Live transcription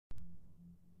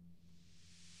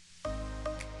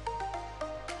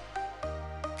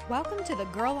Welcome to the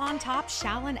Girl on Top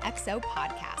Shallon XO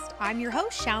podcast. I'm your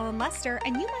host, Shallon Lester,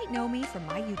 and you might know me from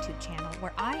my YouTube channel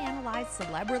where I analyze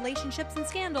celeb relationships and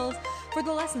scandals for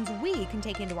the lessons we can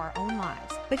take into our own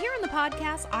lives. But here on the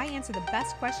podcast, I answer the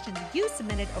best questions you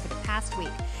submitted over the past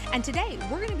week. And today,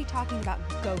 we're going to be talking about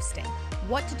ghosting,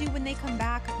 what to do when they come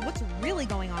back, what's really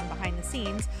going on behind the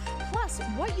scenes, plus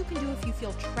what you can do if you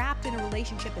feel trapped in a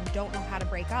relationship and don't know how to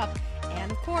break up, and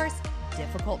of course,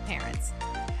 difficult parents.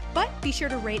 But be sure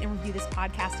to rate and review this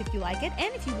podcast if you like it.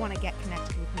 And if you want to get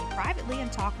connected with me privately and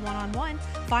talk one-on-one,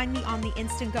 find me on the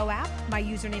Instant Go app. My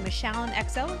username is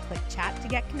ShallonXO and click chat to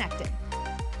get connected.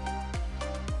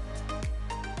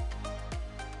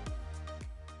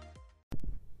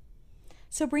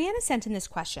 So Brianna sent in this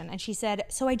question and she said,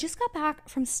 so I just got back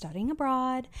from studying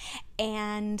abroad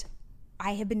and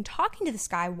I had been talking to this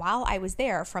guy while I was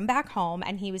there from back home,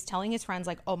 and he was telling his friends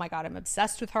like, oh my God, I'm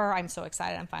obsessed with her. I'm so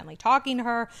excited. I'm finally talking to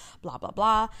her, blah, blah,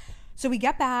 blah. So we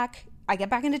get back. I get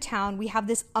back into town. We have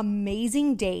this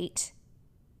amazing date,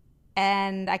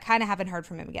 and I kind of haven't heard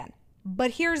from him again. But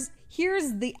here's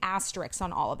the asterisk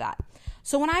on all of that.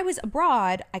 So when I was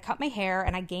abroad, I cut my hair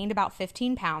and I gained about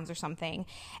 15 pounds or something.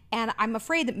 And I'm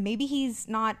afraid that maybe he's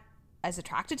not as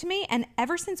attracted to me, and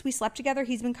ever since we slept together,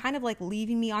 he's been kind of like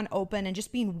leaving me on open and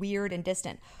just being weird and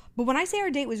distant. But when I say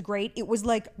our date was great, it was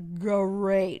like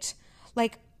great.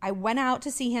 Like I went out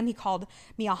to see him. He called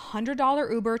me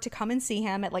 $100 Uber to come and see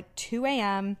him at like 2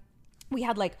 a.m. We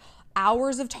had like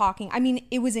hours of talking. I mean,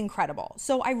 it was incredible.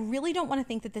 So I really don't want to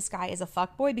think that this guy is a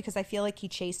fuckboy because I feel like he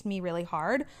chased me really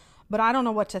hard, but I don't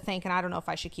know what to think and I don't know if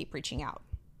I should keep reaching out.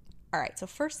 All right, so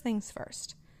first things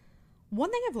first. One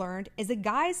thing I've learned is that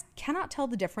guys cannot tell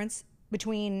the difference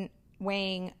between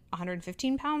weighing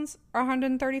 115 pounds or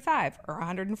 135 or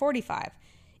 145.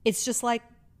 It's just like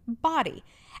body.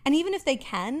 And even if they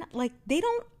can, like they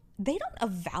don't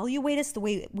evaluate us the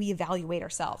way we evaluate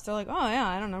ourselves. They're like, oh yeah,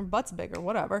 I don't know, butt's big or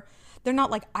whatever. They're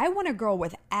not like, I want a girl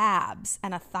with abs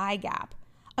and a thigh gap.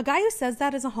 A guy who says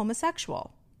that is a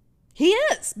homosexual. He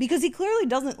is, because he clearly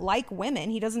doesn't like women.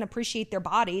 He doesn't appreciate their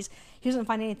bodies. He doesn't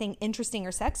find anything interesting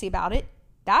or sexy about it.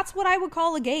 That's what I would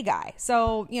call a gay guy.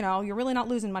 So, you're really not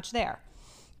losing much there.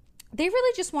 They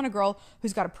really just want a girl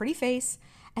who's got a pretty face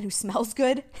and who smells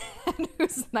good and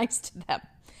who's nice to them.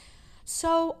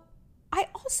 So I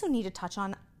also need to touch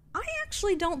on, I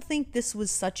actually don't think this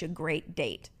was such a great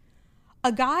date.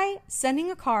 A guy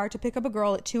sending a car to pick up a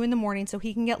girl at 2 a.m. so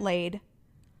he can get laid.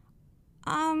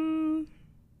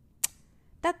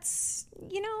 That's,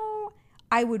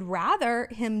 I would rather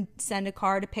him send a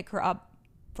car to pick her up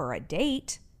for a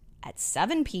date at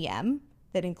 7 p.m.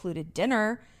 that included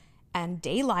dinner and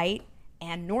daylight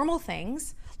and normal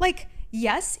things. Like,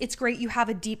 yes, it's great you have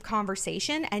a deep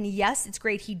conversation, and yes, it's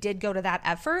great he did go to that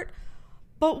effort.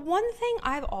 But one thing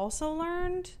I've also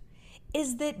learned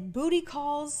is that booty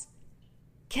calls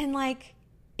can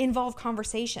involve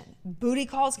conversation. Booty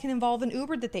calls can involve an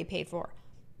Uber that they paid for.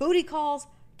 Booty calls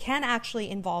can actually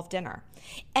involve dinner.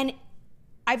 And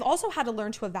I've also had to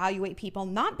learn to evaluate people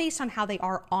not based on how they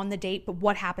are on the date, but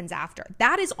what happens after.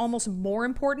 That is almost more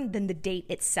important than the date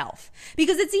itself.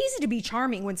 Because it's easy to be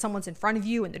charming when someone's in front of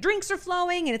you and the drinks are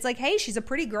flowing and it's like, hey, she's a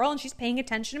pretty girl and she's paying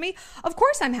attention to me. Of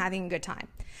course I'm having a good time.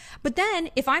 But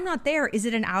then if I'm not there, is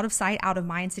it an out of sight, out of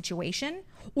mind situation?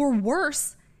 Or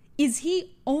worse, is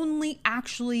he only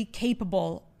actually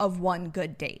capable of one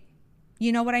good date?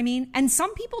 You know what I mean? And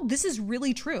some people, this is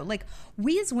really true. Like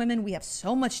we as women, we have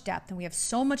so much depth and we have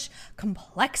so much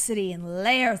complexity and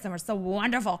layers and we're so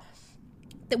wonderful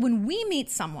that when we meet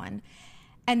someone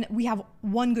and we have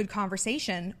one good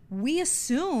conversation, we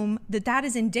assume that that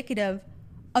is indicative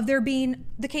of there being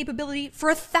the capability for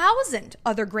 1,000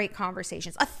 other great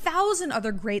conversations, 1,000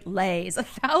 other great lays,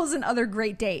 1,000 other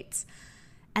great dates.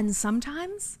 And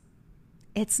sometimes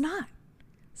it's not.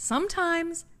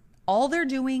 Sometimes all they're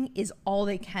doing is all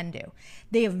they can do.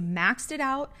 They have maxed it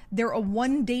out. They're a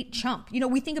one-date chump.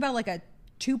 We think about like a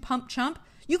 2-pump chump.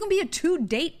 You can be a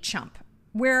 2-date chump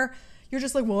where you're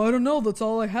just like, well, I don't know. That's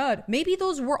all I had. Maybe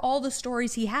those were all the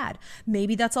stories he had.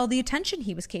 Maybe that's all the attention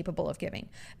he was capable of giving.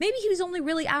 Maybe he was only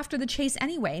really after the chase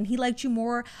anyway, and he liked you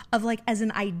more of like as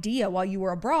an idea while you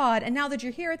were abroad. And now that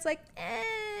you're here, it's like,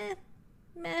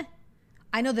 meh.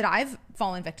 I know that I've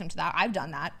fallen victim to that. I've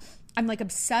done that. I'm like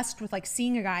obsessed with like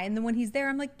seeing a guy, and then when he's there,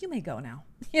 I'm like, you may go now.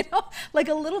 Like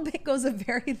a little bit goes a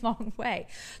very long way.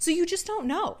 So you just don't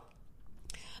know.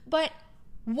 But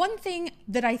one thing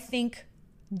that I think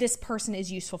this person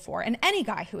is useful for, and any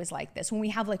guy who is like this, when we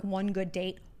have like one good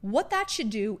date, what that should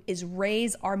do is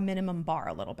raise our minimum bar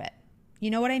a little bit. You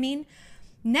know what I mean?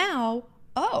 Now,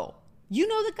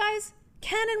 that guys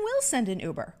can and will send an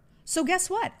Uber. So guess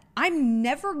what? I'm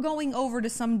never going over to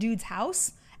some dude's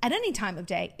house at any time of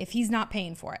day if he's not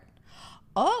paying for it.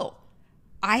 Oh,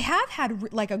 I have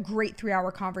had like a great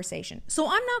 3-hour conversation. So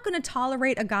I'm not going to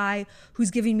tolerate a guy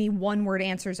who's giving me one-word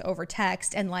answers over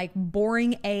text and like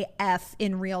boring AF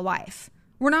in real life.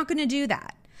 We're not going to do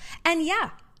that. And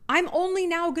yeah, I'm only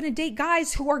now going to date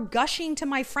guys who are gushing to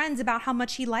my friends about how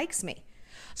much he likes me.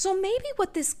 So maybe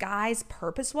what this guy's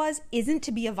purpose was isn't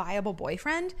to be a viable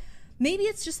boyfriend. Maybe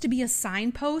it's just to be a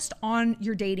signpost on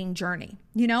your dating journey,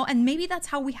 you know? And maybe that's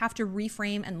how we have to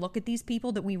reframe and look at these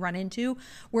people that we run into,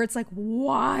 where it's like,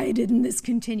 why didn't this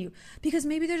continue? Because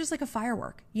maybe they're just like a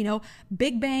firework, you know?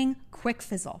 Big bang, quick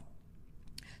fizzle.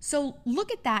 So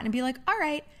look at that and be like, all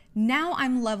right, now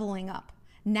I'm leveling up.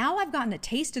 Now I've gotten a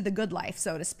taste of the good life,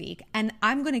 so to speak, and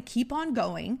I'm going to keep on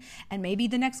going. And maybe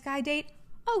the next guy I date,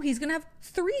 oh, he's going to have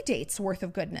 3 dates worth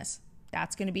of goodness.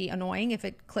 That's going to be annoying if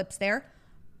it clips there.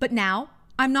 But now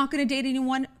I'm not going to date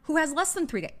anyone who has less than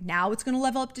 3 days. Now it's going to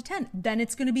level up to 10. Then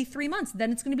it's going to be 3 months.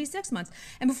 Then it's going to be 6 months.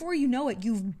 And before you know it,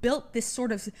 you've built this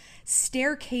sort of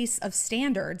staircase of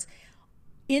standards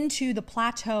into the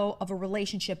plateau of a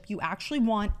relationship you actually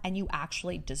want and you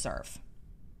actually deserve.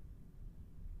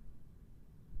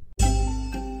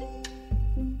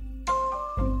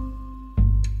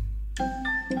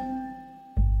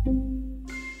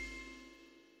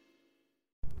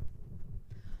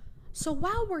 So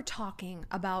while we're talking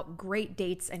about great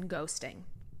dates and ghosting,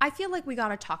 I feel like we got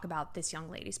to talk about this young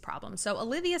lady's problem. So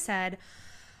Olivia said,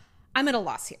 I'm at a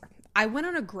loss here. I went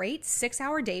on a great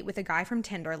 6-hour date with a guy from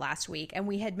Tinder last week, and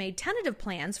we had made tentative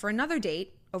plans for another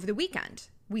date over the weekend.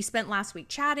 We spent last week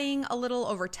chatting a little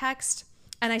over text,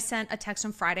 and I sent a text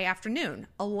on Friday afternoon,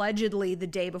 allegedly the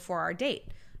day before our date.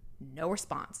 No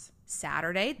response.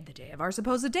 Saturday, the day of our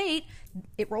supposed date,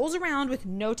 it rolls around with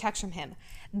no text from him.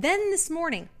 Then this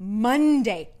morning,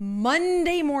 Monday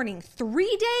morning,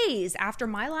 3 days after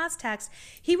my last text,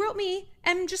 he wrote me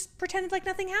and just pretended like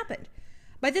nothing happened.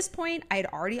 By this point, I had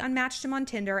already unmatched him on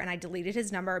Tinder and I deleted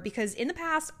his number because in the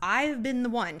past, I've been the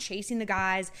one chasing the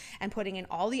guys and putting in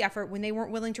all the effort when they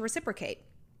weren't willing to reciprocate.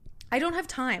 I don't have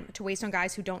time to waste on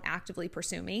guys who don't actively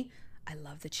pursue me. I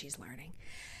love that she's learning.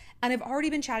 And I've already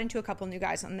been chatting to a couple new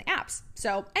guys on the apps.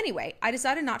 So anyway, I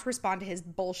decided not to respond to his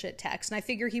bullshit text, and I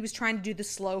figure he was trying to do the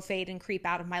slow fade and creep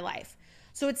out of my life.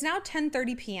 So it's now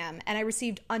 10:30 p.m., and I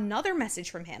received another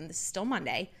message from him, this is still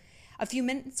Monday, a few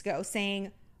minutes ago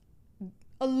saying,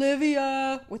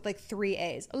 Olivia, with like 3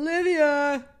 A's,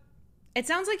 Olivia. It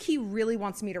sounds like he really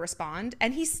wants me to respond,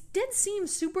 and he did seem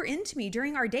super into me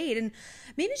during our date, and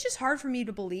maybe it's just hard for me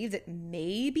to believe that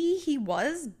maybe he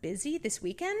was busy this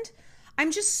weekend. I'm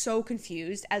just so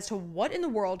confused as to what in the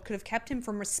world could have kept him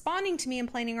from responding to me and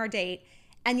planning our date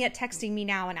and yet texting me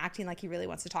now and acting like he really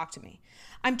wants to talk to me.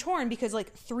 I'm torn because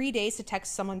like 3 days to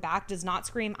text someone back does not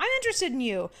scream, I'm interested in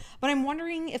you, but I'm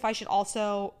wondering if I should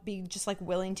also be just like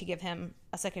willing to give him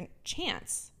a second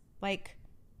chance. Like,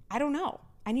 I don't know.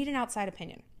 I need an outside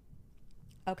opinion.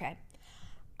 Okay.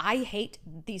 I hate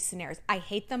these scenarios. I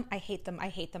hate them. I hate them. I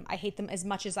hate them. I hate them as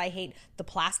much as I hate the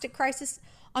plastic crisis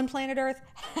on planet Earth,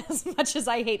 as much as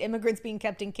I hate immigrants being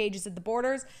kept in cages at the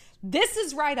borders. This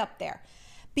is right up there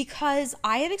because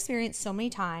I have experienced so many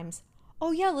times,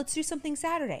 oh yeah, let's do something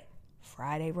Saturday.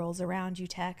 Friday rolls around, you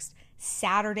text.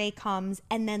 Saturday comes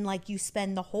and then like you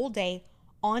spend the whole day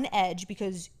on edge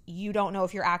because you don't know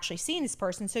if you're actually seeing this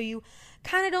person. So you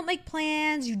kind of don't make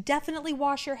plans. You definitely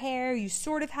wash your hair. You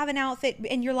sort of have an outfit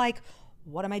and you're like,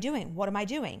 what am I doing? What am I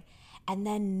doing? And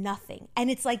then nothing. And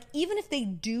it's like, even if they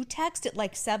do text at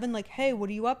like 7, like, hey, what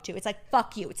are you up to? It's like,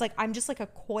 fuck you. It's like, I'm just like a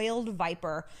coiled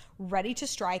viper ready to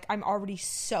strike. I'm already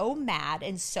so mad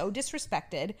and so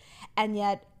disrespected. And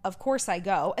yet, of course I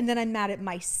go. And then I'm mad at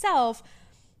myself.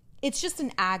 It's just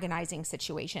an agonizing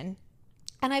situation.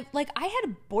 And I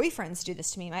had boyfriends do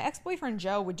this to me. My ex-boyfriend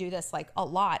Joe would do this like a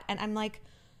lot. And I'm like,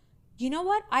 you know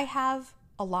what? I have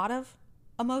a lot of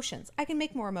emotions. I can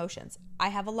make more emotions. I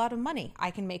have a lot of money. I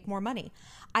can make more money.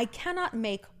 I cannot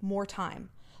make more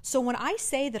time. So when I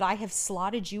say that I have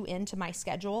slotted you into my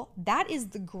schedule, that is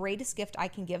the greatest gift I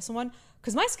can give someone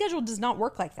because my schedule does not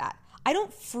work like that. I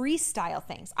don't freestyle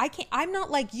things. I'm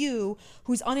not like you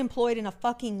who's unemployed and a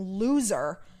fucking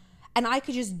loser and I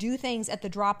could just do things at the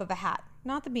drop of a hat.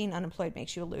 Not that being unemployed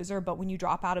makes you a loser, but when you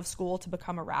drop out of school to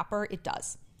become a rapper, it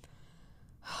does.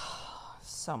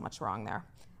 So much wrong there.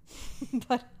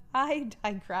 But I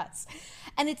digress.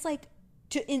 And it's like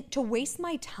to waste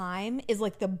my time is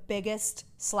like the biggest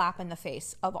slap in the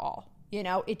face of all. You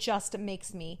know, it just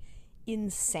makes me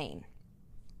insane.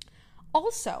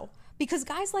 Also, because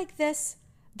guys like this,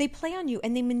 They play on you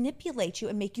and they manipulate you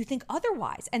and make you think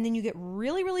otherwise. And then you get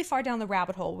really, really far down the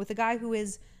rabbit hole with a guy who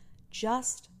is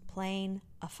just plain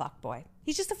a fuckboy.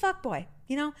 He's just a fuckboy.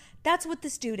 You know, that's what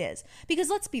this dude is. Because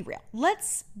let's be real.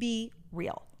 Let's be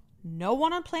real. No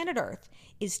one on planet Earth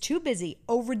is too busy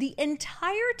over the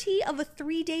entirety of a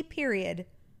 3-day period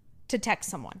to text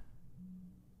someone.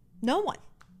 No one.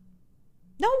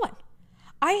 No one.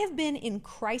 I have been in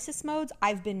crisis modes.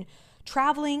 I've been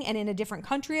traveling and in a different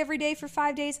country every day for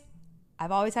 5 days.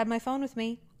 I've always had my phone with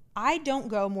me. I don't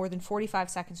go more than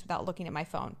 45 seconds without looking at my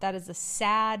phone. That is the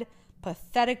sad,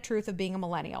 pathetic truth of being a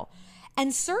millennial.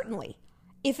 And certainly,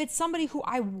 if it's somebody who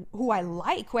I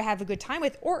like, who I have a good time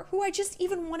with, or who I just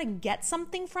even want to get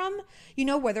something from, you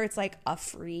know, whether it's like a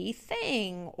free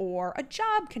thing or a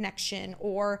job connection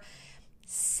or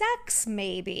sex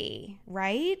maybe,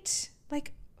 right?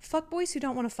 Like, fuckboys who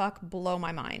don't want to fuck blow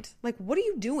my mind. Like, what are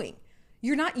you doing?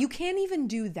 You can't even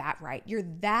do that right. You're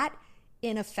that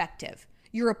ineffective.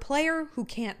 You're a player who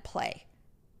can't play.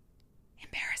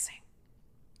 Embarrassing.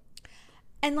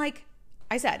 And like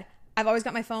I said, I've always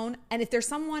got my phone, and if there's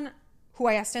someone who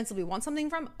I ostensibly want something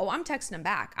from, I'm texting them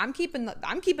back. I'm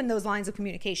keeping those lines of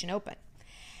communication open.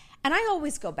 And I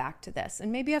always go back to this,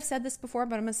 and maybe I've said this before,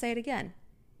 but I'm going to say it again.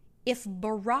 If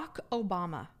Barack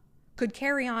Obama could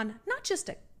carry on not just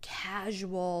a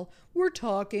casual, we're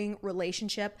talking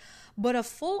relationship, but a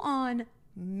full-on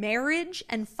marriage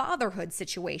and fatherhood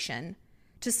situation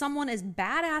to someone as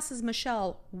badass as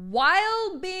Michelle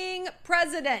while being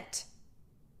president,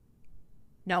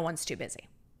 no one's too busy.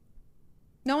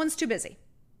 No one's too busy,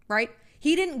 right?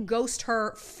 He didn't ghost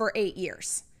her for 8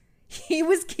 years. He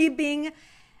was keeping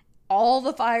all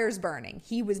the fires burning.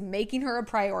 He was making her a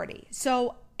priority.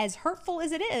 So as hurtful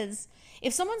as it is,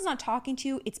 if someone's not talking to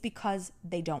you, it's because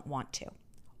they don't want to.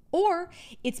 Or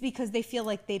it's because they feel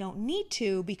like they don't need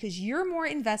to because you're more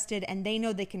invested and they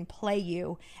know they can play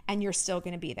you and you're still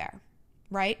going to be there,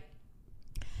 right?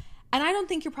 And I don't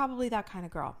think you're probably that kind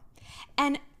of girl.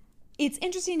 And it's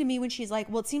interesting to me when she's like,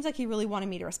 well, it seems like he really wanted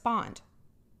me to respond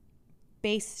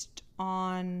based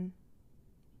on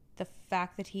the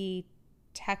fact that he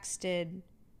texted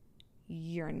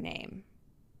your name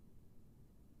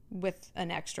with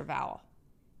an extra vowel.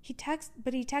 He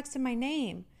texted my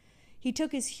name. He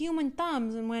took his human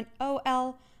thumbs and went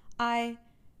Olivia.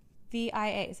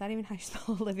 Is that even how you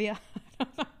spell Olivia? I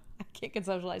don't know. I can't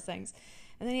conceptualize things.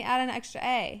 And then he added an extra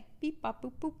A. Beep, bop,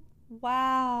 boop, boop.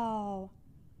 Wow.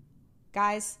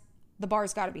 Guys, the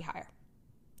bar's got to be higher.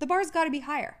 The bar's got to be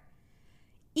higher.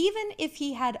 Even if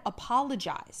he had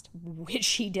apologized, which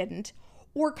he didn't,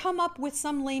 or come up with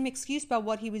some lame excuse about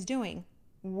what he was doing,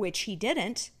 which he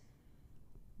didn't,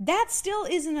 that still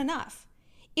isn't enough.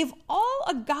 If all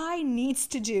a guy needs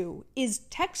to do is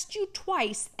text you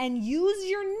twice and use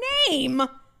your name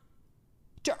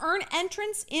to earn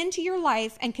entrance into your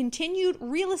life and continued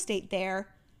real estate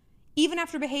there, even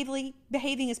after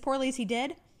behaving as poorly as he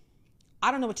did,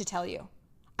 I don't know what to tell you.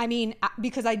 I mean,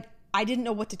 because I didn't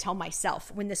know what to tell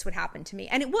myself when this would happen to me.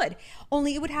 And it would.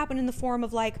 Only it would happen in the form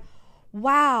of like,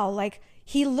 wow, like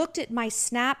he looked at my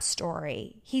Snap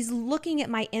story. He's looking at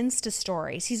my Insta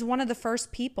stories. He's one of the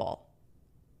first people.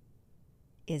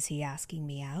 Is he asking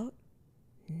me out?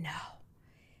 No.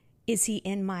 Is he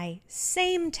in my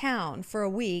same town for a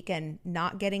week and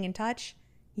not getting in touch?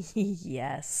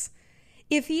 Yes.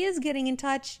 If he is getting in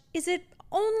touch, is it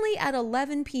only at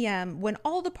 11 p.m. when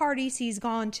all the parties he's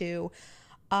gone to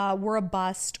were a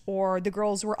bust, or the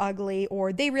girls were ugly,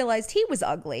 or they realized he was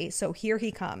ugly, so here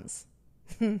he comes?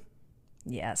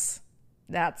 Yes,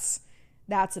 that's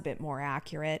a bit more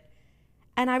accurate.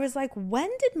 And I was like, when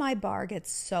did my bar get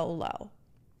so low?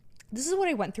 This is what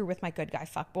I went through with my good guy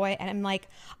fuckboy. And I'm like,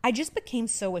 I just became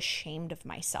so ashamed of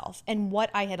myself and what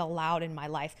I had allowed in my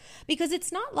life. Because it's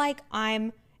not like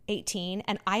I'm 18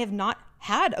 and I have not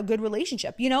had a good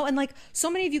relationship, you know? And like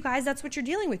so many of you guys, that's what you're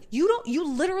dealing with. You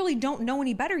literally don't know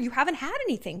any better. You haven't had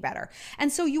anything better. And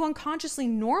so you unconsciously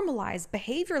normalize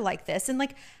behavior like this. And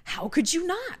like, how could you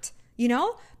not? You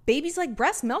know, babies like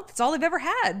breast milk. That's all they've ever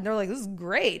had. And they're like, this is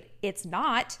great. It's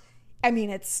not. I mean,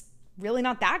 it's really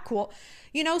not that cool.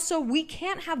 You know, so we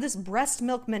can't have this breast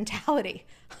milk mentality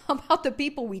about the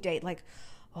people we date. Like,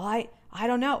 well, I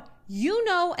don't know. You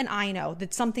know, and I know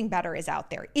that something better is out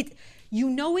there. You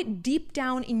know it deep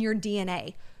down in your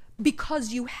DNA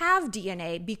because you have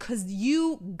DNA, because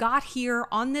you got here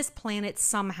on this planet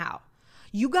somehow.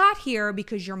 You got here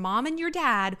because your mom and your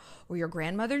dad, or your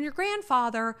grandmother and your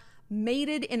grandfather,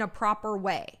 mated in a proper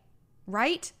way,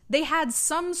 right? They had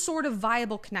some sort of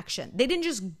viable connection. They didn't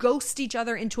just ghost each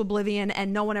other into oblivion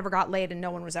and no one ever got laid and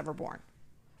no one was ever born,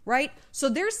 right? So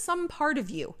there's some part of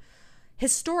you.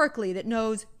 historically that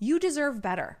knows you deserve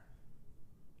better.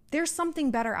 There's something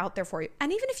better out there for you.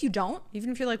 And even if you don't, even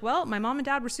if you're like, well, my mom and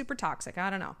dad were super toxic, I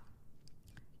don't know.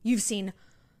 You've seen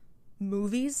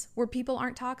movies where people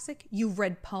aren't toxic. You've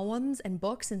read poems and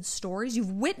books and stories.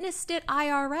 You've witnessed it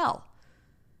IRL.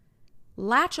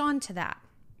 Latch on to that.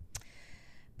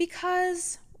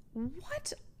 Because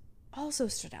what also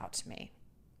stood out to me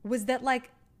was that,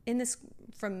 like, in this,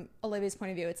 from Olivia's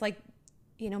point of view, it's like,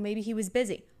 maybe he was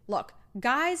busy. Look,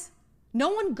 guys, no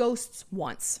one ghosts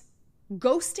once.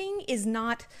 Ghosting is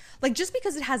not, like, just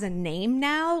because it has a name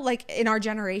now, like in our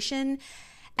generation,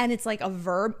 and it's like a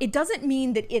verb, it doesn't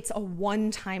mean that it's a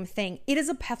one-time thing. It is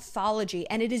a pathology,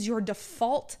 and it is your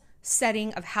default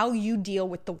setting of how you deal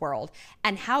with the world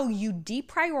and how you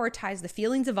deprioritize the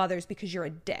feelings of others because you're a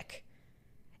dick.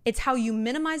 It's how you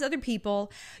minimize other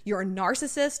people. You're a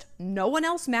narcissist. No one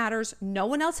else matters. No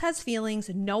one else has feelings.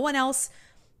 No one else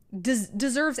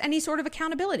deserves any sort of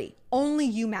accountability. Only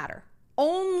you matter.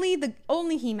 Only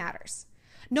he matters.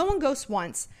 No one ghosts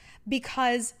once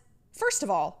because, first of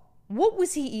all, what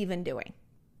was he even doing?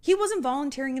 He wasn't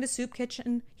volunteering at a soup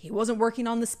kitchen. He wasn't working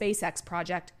on the SpaceX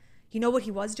project. You know what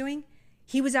he was doing?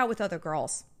 He was out with other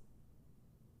girls.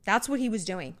 That's what he was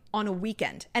doing on a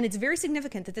weekend. And it's very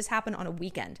significant that this happened on a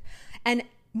weekend. And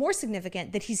more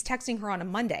significant that he's texting her on a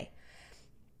Monday.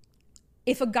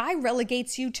 If a guy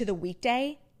relegates you to the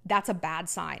weekday, that's a bad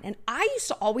sign. And I used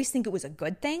to always think it was a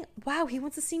good thing. Wow, he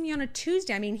wants to see me on a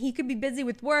Tuesday. I mean, he could be busy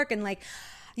with work and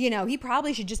he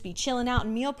probably should just be chilling out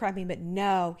and meal prepping. But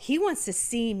no, he wants to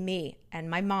see me. And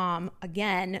my mom,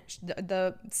 again,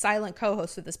 the silent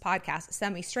co-host of this podcast,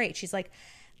 set me straight. She's like,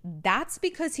 that's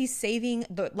because he's saving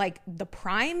the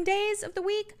prime days of the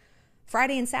week,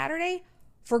 Friday and Saturday,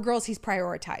 for girls he's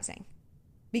prioritizing.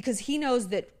 Because he knows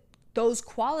that those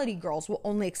quality girls will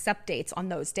only accept dates on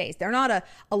those days. They're not a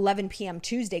 11 p.m.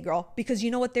 Tuesday girl, because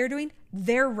you know what they're doing?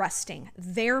 They're resting.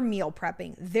 They're meal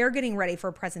prepping. They're getting ready for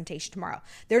a presentation tomorrow.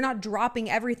 They're not dropping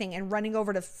everything and running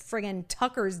over to friggin'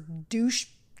 Tucker's douche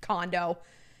condo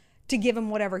to give him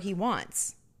whatever he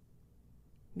wants.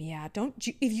 Yeah, do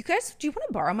you want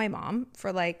to borrow my mom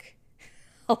for like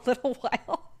a little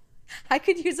while? I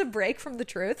could use a break from the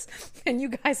truths, and you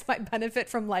guys might benefit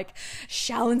from like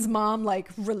Shallon's mom, like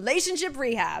relationship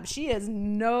rehab. She is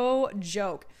no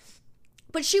joke,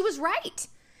 but she was right.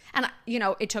 And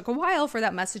it took a while for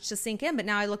that message to sink in, but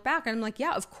now I look back and I'm like,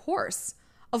 yeah, of course.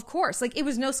 Like, it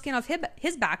was no skin off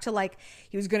his back to, like,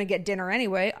 he was going to get dinner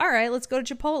anyway. All right, let's go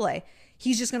to Chipotle.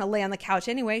 He's just going to lay on the couch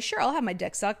anyway. Sure, I'll have my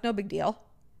dick sucked. No big deal.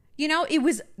 It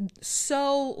was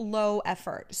so low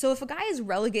effort. So if a guy is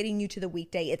relegating you to the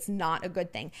weekday, it's not a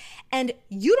good thing. And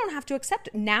you don't have to accept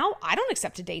it. Now, I don't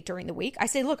accept a date during the week. I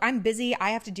say, look, I'm busy.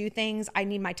 I have to do things. I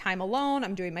need my time alone.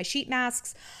 I'm doing my sheet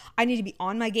masks. I need to be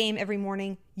on my game every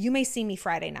morning. You may see me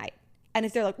Friday night. And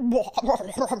if they're like,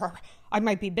 I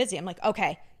might be busy. I'm like,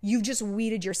 okay, you've just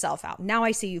weeded yourself out. Now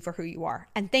I see you for who you are.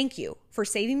 And thank you for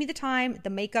saving me the time,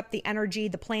 the makeup, the energy,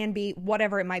 the plan B,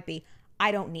 whatever it might be.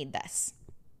 I don't need this.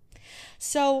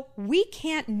 So we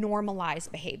can't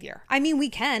normalize behavior. I mean, we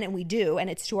can and we do, and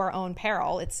it's to our own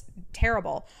peril. It's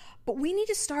terrible. But we need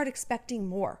to start expecting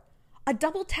more. A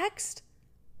double text?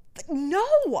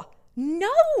 No,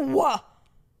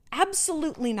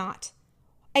 absolutely not.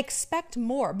 Expect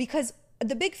more, because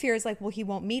the big fear is like, well, he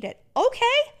won't meet it.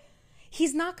 Okay.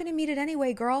 He's not going to meet it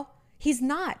anyway, girl. He's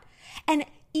not. And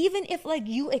even if like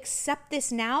you accept this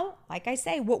now, like I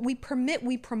say, what we permit,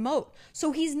 we promote.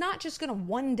 So he's not just going to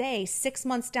one day, 6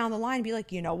 months down the line, be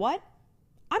like, you know what?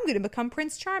 I'm going to become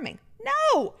Prince Charming.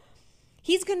 No,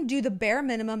 he's going to do the bare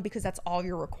minimum because that's all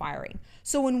you're requiring.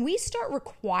 So when we start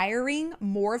requiring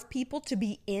more of people to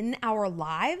be in our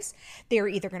lives, they're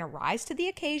either going to rise to the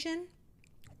occasion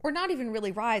or not even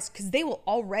really rise, because they will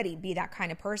already be that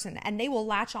kind of person, and they will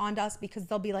latch on to us because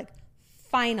they'll be like,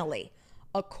 finally,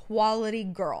 a quality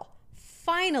girl.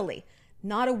 Finally,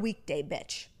 not a weekday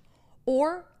bitch.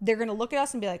 Or they're going to look at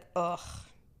us and be like, ugh,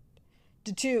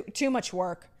 too much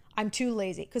work. I'm too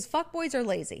lazy. Because fuckboys are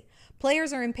lazy.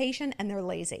 Players are impatient and they're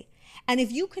lazy. And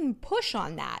if you can push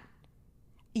on that,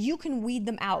 you can weed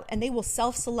them out, and they will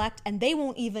self-select, and they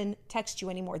won't even text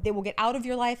you anymore. They will get out of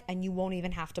your life and you won't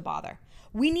even have to bother.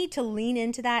 We need to lean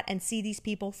into that and see these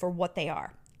people for what they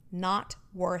are. Not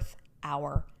worth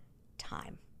our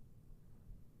time.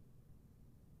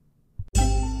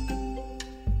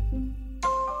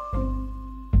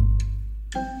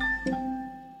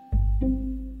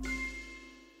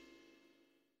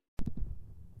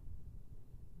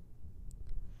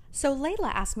 So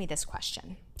Layla asked me this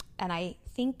question, and I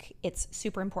think it's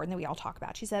super important that we all talk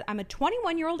about. She said, I'm a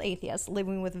 21-year-old atheist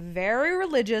living with very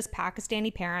religious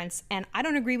Pakistani parents, and I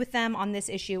don't agree with them on this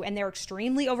issue, and they're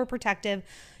extremely overprotective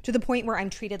to the point where I'm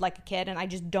treated like a kid, and I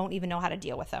just don't even know how to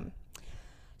deal with them.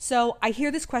 So I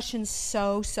hear this question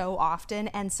so often,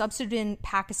 and substitute in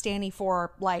Pakistani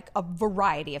for like a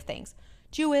variety of things.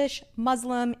 Jewish,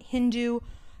 Muslim, Hindu,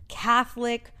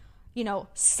 Catholic,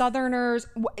 Southerners,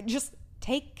 just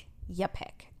take your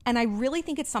pick. And I really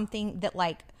think it's something that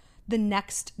like the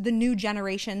new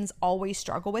generations always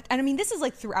struggle with. And I mean, this is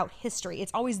like throughout history.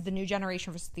 It's always the new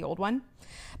generation versus the old one,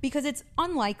 because it's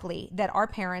unlikely that our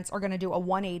parents are going to do a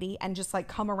 180 and just like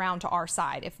come around to our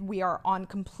side if we are on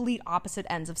complete opposite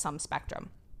ends of some spectrum.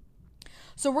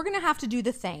 So we're going to have to do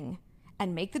the thing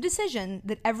and make the decision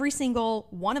that every single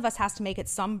one of us has to make at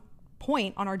some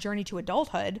point on our journey to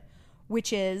adulthood,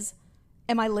 which is,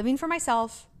 am I living for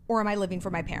myself or am I living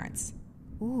for my parents?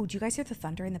 Ooh, do you guys hear the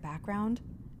thunder in the background?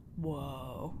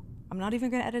 Whoa. I'm not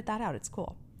even going to edit that out. It's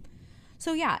cool.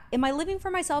 So yeah, am I living for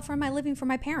myself or am I living for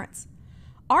my parents?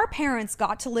 Our parents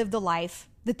got to live the life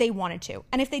that they wanted to.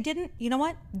 And if they didn't, you know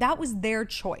what? That was their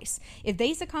choice. If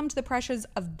they succumbed to the pressures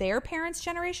of their parents'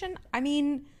 generation, I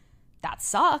mean, that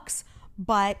sucks,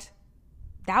 but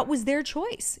that was their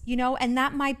choice, and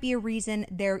that might be a reason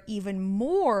they're even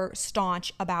more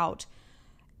staunch about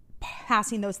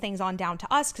passing those things on down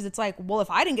to us, because it's like, well, if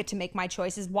I didn't get to make my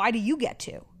choices, why do you get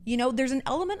to? There's an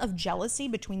element of jealousy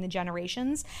between the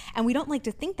generations, and we don't like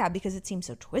to think that because it seems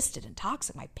so twisted and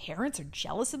toxic. My parents are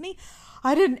jealous of me.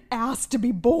 I didn't ask to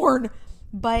be born,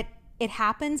 but it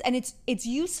happens, and it's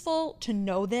useful to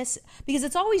know this, because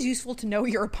it's always useful to know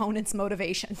your opponent's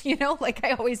motivation, like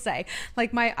I always say,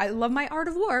 like I love my Art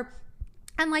of War.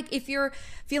 And like, if you're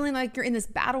feeling like you're in this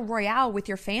battle royale with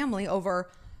your family over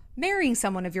marrying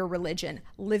someone of your religion,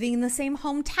 living in the same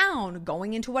hometown,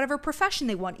 going into whatever profession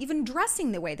they want, even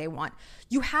dressing the way they want,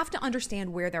 you have to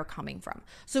understand where they're coming from.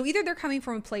 So either they're coming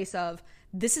from a place of,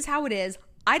 this is how it is,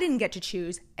 I didn't get to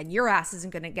choose, and your ass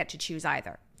isn't going to get to choose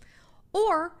either.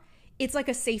 Or it's like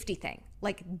a safety thing.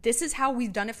 Like, this is how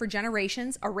we've done it for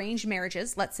generations, arranged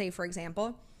marriages, let's say, for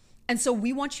example. And so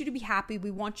we want you to be happy.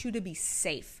 We want you to be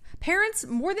safe. Parents,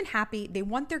 more than happy, they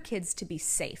want their kids to be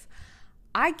safe.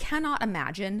 I cannot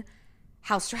imagine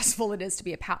how stressful it is to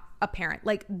be a parent.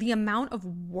 Like, the amount of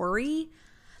worry.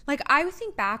 Like, I would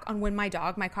think back on when my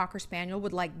dog, my Cocker Spaniel,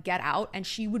 would like get out, and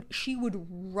she would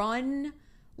run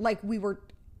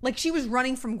like she was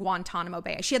running from Guantanamo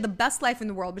Bay. She had the best life in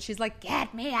the world, but she's like,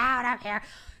 get me out of here,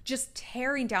 just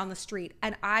tearing down the street.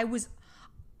 And I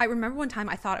remember one time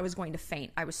I thought I was going to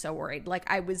faint. I was so worried. Like,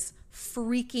 I was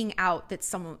freaking out that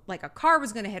someone, like a car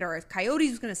was going to hit her, a coyote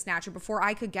was going to snatch her before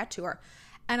I could get to her.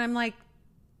 And I'm like,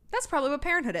 that's probably what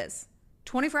parenthood is.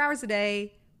 24 hours a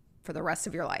day for the rest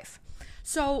of your life.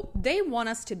 So they want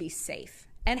us to be safe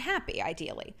and happy,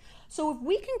 ideally. So if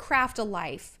we can craft a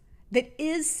life that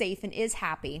is safe and is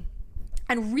happy,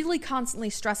 and really constantly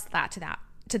stress that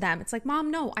to them. It's like, Mom,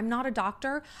 no, I'm not a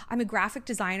doctor. I'm a graphic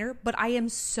designer, but I am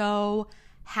so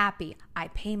happy. I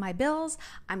pay my bills.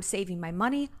 I'm saving my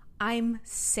money. I'm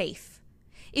safe.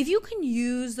 If you can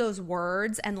use those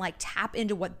words and like tap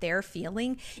into what they're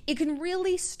feeling, it can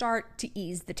really start to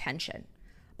ease the tension.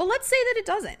 But let's say that it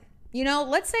doesn't.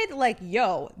 Let's say that like,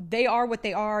 they are what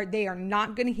they are. They are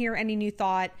not going to hear any new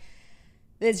thought.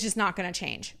 It's just not going to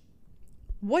change.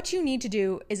 What you need to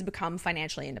do is become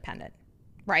financially independent,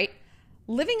 right?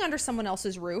 Living under someone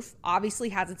else's roof obviously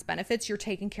has its benefits. You're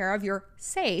taken care of. You're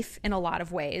safe in a lot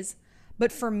of ways.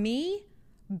 But for me,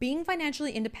 being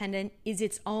financially independent is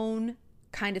its own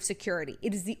kind of security.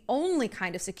 It is the only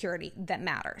kind of security that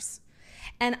matters.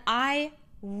 And I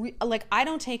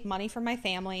don't take money from my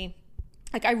family.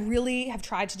 Like, I really have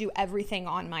tried to do everything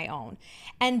on my own.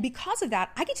 And because of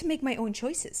that, I get to make my own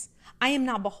choices. I am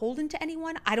not beholden to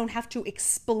anyone. I don't have to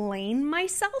explain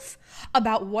myself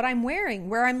about what I'm wearing,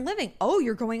 where I'm living. Oh,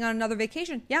 you're going on another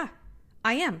vacation. Yeah,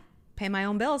 I am. Pay my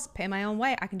own bills, pay my own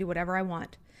way. I can do whatever I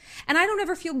want. And I don't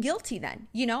ever feel guilty then,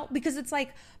 because it's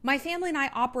like my family and I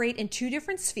operate in two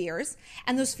different spheres,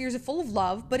 and those spheres are full of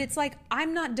love, but it's like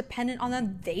I'm not dependent on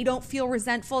them. They don't feel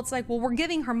resentful. It's like, well, we're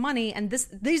giving her money, and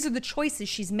these are the choices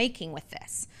she's making with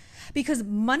this. Because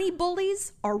money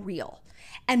bullies are real.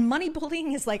 And money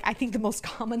bullying is like, I think, the most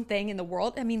common thing in the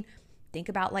world. I mean, think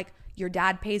about like your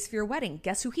dad pays for your wedding.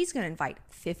 Guess who he's going to invite?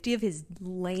 50 of his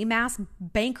lame ass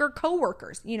banker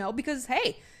coworkers, because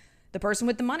hey, the person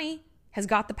with the money has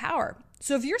got the power.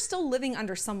 So if you're still living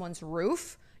under someone's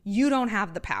roof, you don't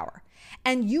have the power,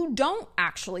 and you don't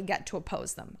actually get to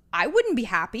oppose them. I wouldn't be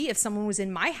happy if someone was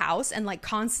in my house and like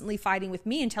constantly fighting with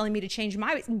me and telling me to change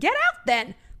my ways. Get out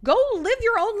then. Go live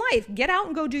your own life. Get out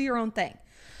and go do your own thing.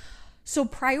 So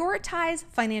prioritize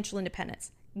financial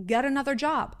independence. Get another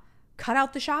job. Cut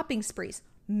out the shopping sprees.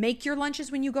 Make your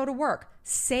lunches when you go to work.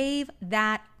 Save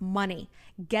that money.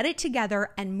 Get it together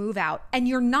and move out. And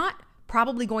you're not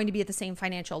probably going to be at the same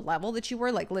financial level that you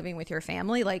were, like living with your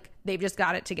family. Like they've just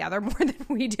got it together more than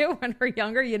we do when we're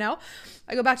younger, you know?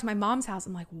 I go back to my mom's house.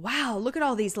 I'm like, wow, look at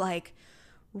all these like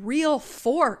real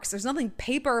forks. There's nothing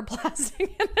paper or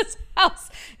plastic in this house.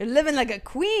 You're living like a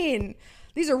queen.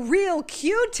 These are real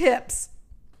Q-tips.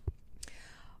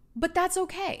 But that's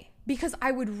okay, because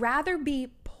I would rather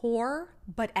be poor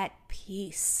but at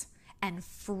peace and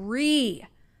free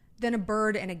than a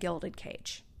bird in a gilded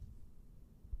cage.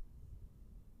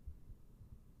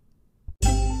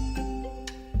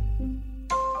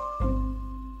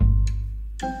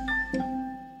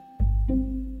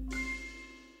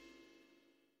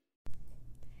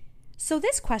 So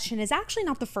this question is actually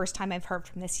not the first time I've heard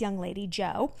from this young lady,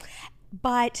 Jo,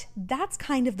 but that's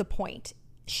kind of the point.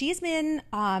 She's been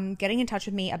getting in touch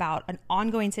with me about an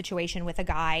ongoing situation with a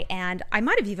guy, and I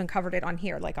might have even covered it on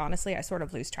here. Like, honestly, I sort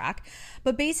of lose track.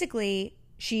 But basically,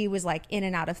 she was like in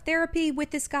and out of therapy with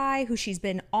this guy who she's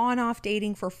been on-off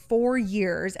dating for 4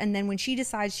 years. And then when she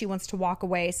decides she wants to walk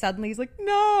away, suddenly he's like,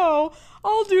 no,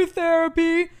 I'll do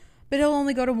therapy. But he'll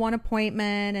only go to one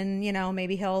appointment, and, you know,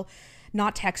 maybe he'll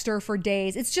not text her for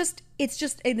days. It's just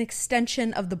an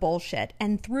extension of the bullshit.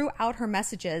 And throughout her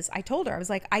messages, I told her, I was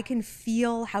like, I can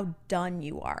feel how done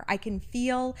you are. I can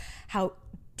feel how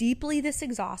deeply this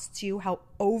exhausts you, how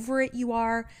over it you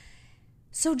are.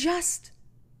 So just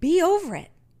be over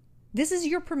it. This is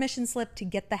your permission slip to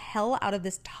get the hell out of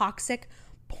this toxic,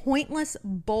 pointless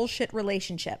bullshit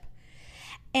relationship.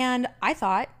 And I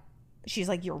thought, she's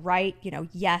like, you're right. You know,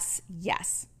 yes.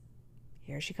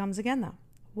 Here she comes again, though.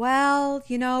 Well,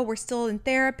 you know, we're still in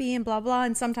therapy and blah, blah.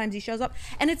 And sometimes he shows up.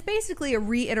 And it's basically a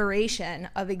reiteration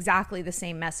of exactly the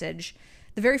same message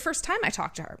the very first time I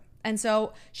talked to her. And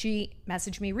so she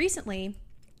messaged me recently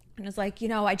and was like, you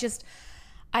know, I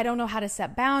don't know how to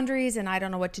set boundaries and I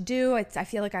don't know what to do. I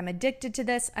feel like I'm addicted to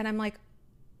this. And I'm like,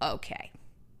 okay.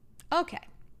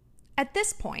 At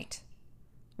this point,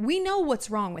 we know what's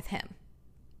wrong with him,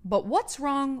 but what's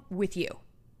wrong with you?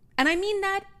 And I mean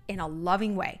that in a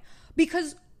loving way.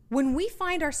 Because when we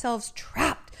find ourselves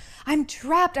trapped, I'm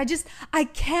trapped, I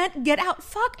can't get out.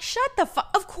 Shut the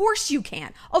fuck. Of course you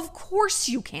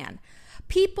can.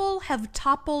 People have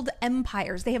toppled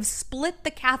empires. They have split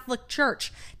the Catholic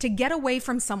Church to get away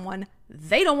from someone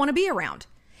they don't want to be around.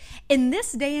 In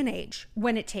this day and age,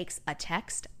 when it takes a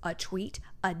text, a tweet,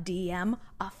 a DM,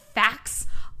 a fax,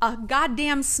 a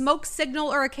goddamn smoke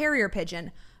signal, or a carrier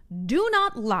pigeon, do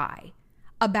not lie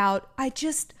about, I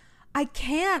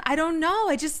don't know.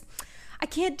 I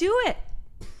can't do it.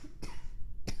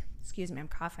 Excuse me, I'm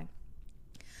coughing.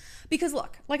 Because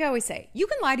look, like I always say, you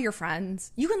can lie to your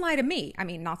friends. You can lie to me. I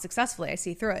mean, not successfully. I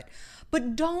see through it.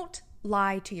 But don't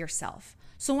lie to yourself.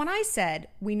 So when I said,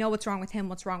 we know what's wrong with him,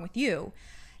 what's wrong with you,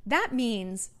 that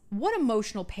means what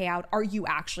emotional payout are you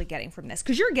actually getting from this?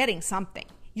 Because you're getting something.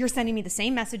 You're sending me the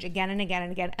same message again and again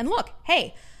and again. And look,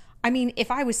 hey, I mean,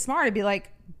 if I was smart, I'd be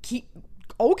like,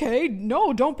 okay,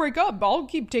 no, don't break up. I'll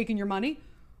keep taking your money.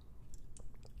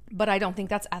 But I don't think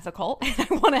that's ethical. And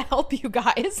I want to help you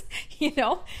guys, you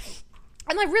know?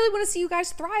 And I really want to see you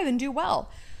guys thrive and do well.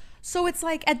 So it's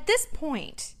like, at this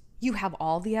point, you have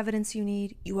all the evidence you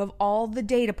need. You have all the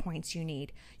data points you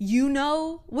need. You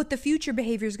know what the future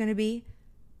behavior is going to be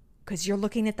because you're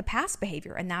looking at the past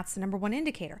behavior, and that's the number one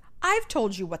indicator. I've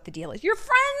told you what the deal is. Your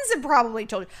friends have probably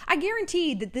told you. I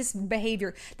guarantee that this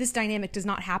behavior, this dynamic does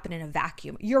not happen in a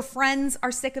vacuum. Your friends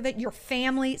are sick of it. Your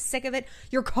family is sick of it.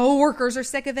 Your coworkers are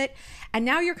sick of it. And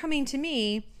now you're coming to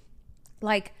me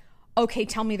like, okay,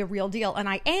 tell me the real deal. And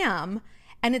I am.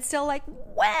 And it's still like,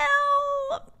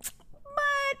 well,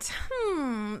 but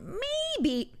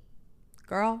maybe.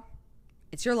 Girl,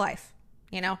 it's your life.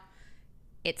 You know,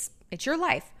 it's your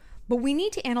life. But we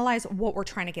need to analyze what we're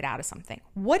trying to get out of something.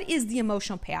 What is the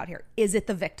emotional payout here? Is it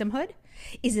the victimhood?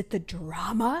 Is it the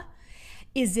drama?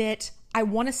 Is it, I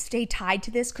want to stay tied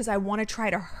to this because I want to try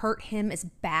to hurt him as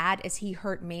bad as he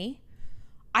hurt me?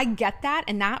 I get that.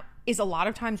 And that is a lot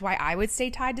of times why I would stay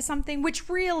tied to something, which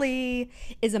really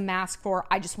is a mask for,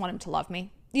 I just want him to love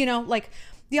me. You know, like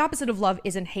the opposite of love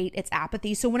isn't hate, it's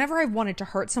apathy. So whenever I've wanted to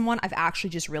hurt someone, I've actually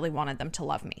just really wanted them to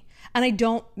love me. And I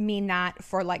don't mean that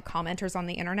for like commenters on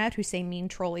the internet who say mean,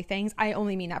 trolly things. I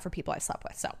only mean that for people I slept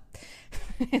with. So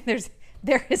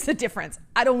there is a difference.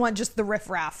 I don't want just the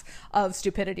riffraff of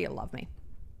stupidity to love me.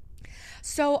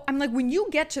 So I'm like, when you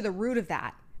get to the root of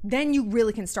that, then you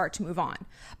really can start to move on.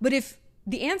 But if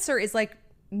the answer is like,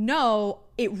 no,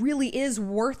 it really is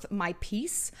worth my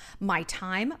peace, my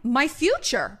time, my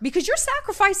future, because you're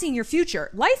sacrificing your future.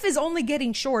 Life is only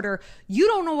getting shorter. You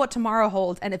don't know what tomorrow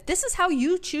holds. And if this is how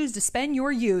you choose to spend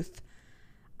your youth,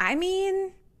 I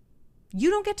mean, you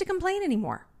don't get to complain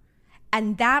anymore.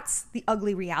 And that's the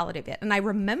ugly reality of it. And I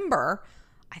remember,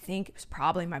 I think it was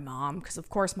probably my mom, because of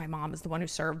course my mom is the one who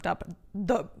served up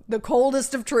the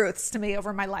coldest of truths to me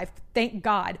over my life. Thank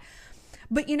God.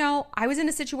 But you know, I was in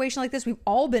a situation like this. We've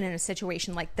all been in a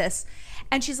situation like this.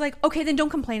 And she's like, okay, then don't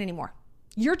complain anymore.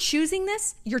 You're choosing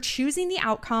this. You're choosing the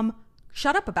outcome.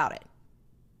 Shut up about it.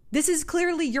 This is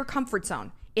clearly your comfort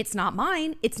zone. It's not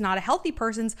mine. It's not a healthy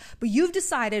person's, but you've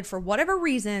decided for whatever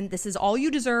reason, this is all you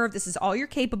deserve. This is all you're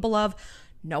capable of.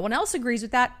 No one else agrees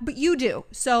with that, but you do.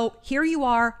 So here you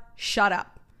are. Shut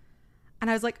up. And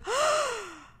I was like,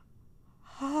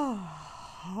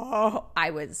 oh,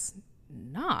 I was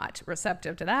not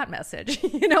receptive to that message,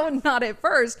 not at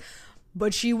first,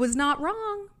 but she was not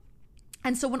wrong.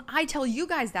 And so when I tell you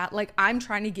guys that, like, I'm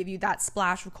trying to give you that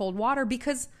splash of cold water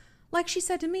because, like she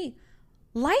said to me,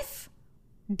 life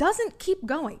doesn't keep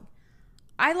going.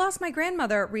 I lost my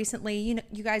grandmother recently,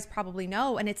 you guys probably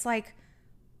know, and it's like,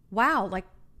 wow, like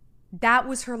that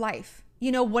was her life.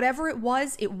 Whatever it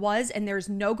was, and there's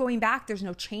no going back. There's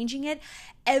no changing it.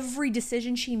 Every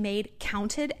decision she made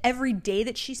counted. Every day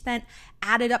that she spent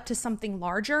added up to something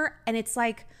larger. And it's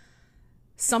like,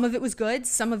 some of it was good,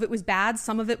 some of it was bad,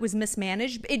 some of it was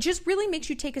mismanaged. It just really makes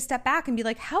you take a step back and be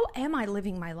like, how am I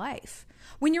living my life?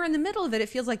 When you're in the middle of it, it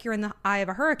feels like you're in the eye of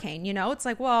a hurricane. It's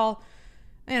like, well,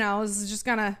 this is just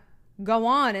gonna go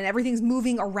on and everything's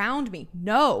moving around me.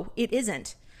 No, it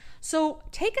isn't. So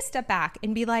take a step back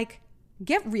and be like,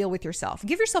 get real with yourself.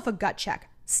 Give yourself a gut check.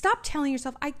 Stop telling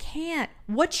yourself, I can't.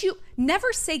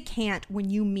 Never say can't when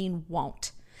you mean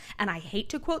won't. And I hate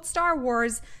to quote Star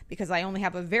Wars because I only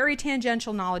have a very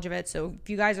tangential knowledge of it. So if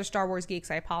you guys are Star Wars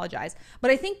geeks, I apologize. But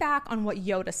I think back on what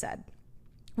Yoda said,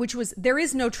 which was, there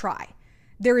is no try.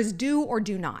 There is do or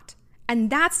do not. And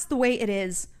that's the way it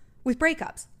is with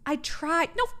breakups. I tried.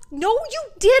 No, you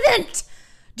didn't.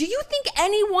 Do you think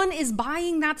anyone is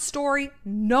buying that story?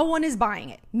 No one is buying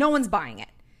it. No one's buying it.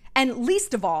 And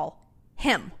least of all,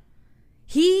 him.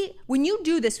 When you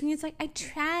do this, when it's like, I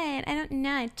tried, I don't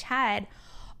know, I tried.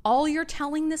 All you're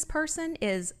telling this person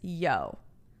is, yo,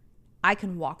 I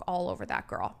can walk all over that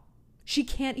girl. She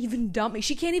can't even dump me.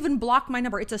 She can't even block my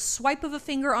number. It's a swipe of a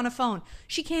finger on a phone.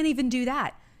 She can't even do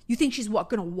that. You think she's going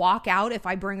to walk out if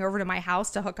I bring her over to my house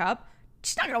to hook up?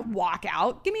 She's not going to walk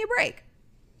out. Give me a break.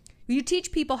 You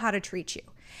teach people how to treat you.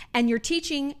 And you're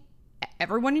teaching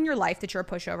everyone in your life that you're a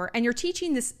pushover. And you're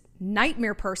teaching this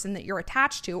nightmare person that you're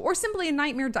attached to, or simply a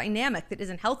nightmare dynamic that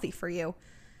isn't healthy for you,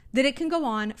 that it can go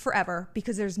on forever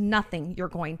because there's nothing you're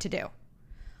going to do.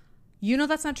 You know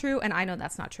that's not true, and I know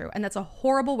that's not true. And that's a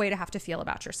horrible way to have to feel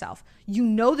about yourself. You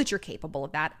know that you're capable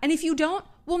of that. And if you don't,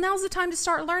 well, now's the time to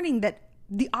start learning that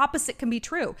the opposite can be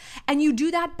true. And you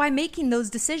do that by making those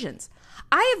decisions.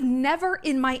 I have never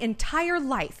in my entire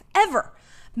life ever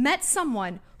met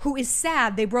someone who is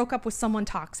sad they broke up with someone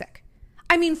toxic.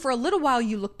 I mean, for a little while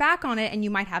you look back on it and you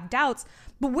might have doubts,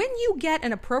 but when you get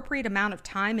an appropriate amount of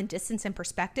time and distance and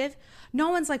perspective, no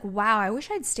one's like, wow, I wish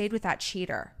I'd stayed with that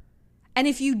cheater. And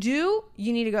if you do,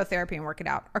 you need to go to therapy and work it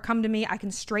out, or come to me. I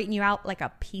can straighten you out like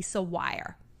a piece of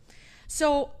wire.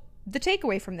 So the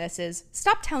takeaway from this is,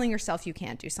 stop telling yourself you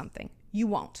can't do something. You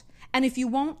won't. And if you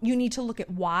won't, you need to look at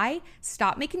why.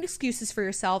 Stop making excuses for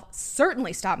yourself.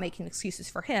 Certainly stop making excuses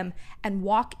for him, and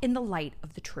walk in the light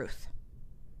of the truth.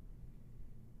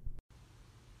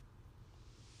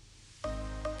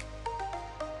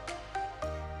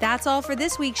 That's all for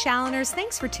this week, Shalloners.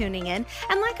 Thanks for tuning in.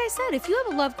 And like I said, if you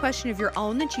have a love question of your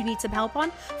own that you need some help on,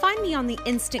 find me on the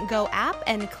Instant Go app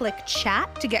and click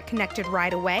chat to get connected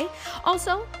right away.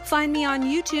 Also, find me on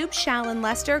YouTube, Shallon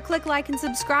Lester. Click like and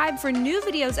subscribe for new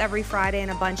videos every Friday and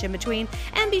a bunch in between.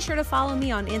 And be sure to follow me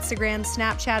on Instagram,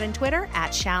 Snapchat, and Twitter at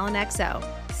ShallonXO.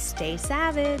 Stay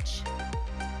savage.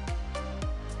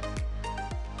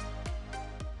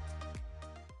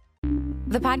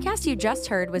 The podcast you just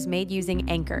heard was made using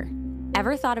Anchor.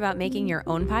 Ever thought about making your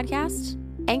own podcast?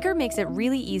 Anchor makes it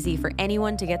really easy for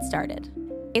anyone to get started.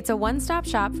 It's a one-stop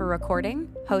shop for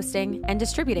recording, hosting, and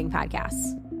distributing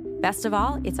podcasts. Best of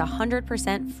all, it's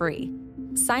 100% free.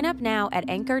 Sign up now at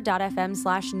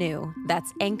anchor.fm/new.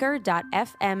 That's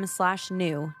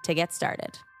anchor.fm/new to get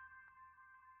started.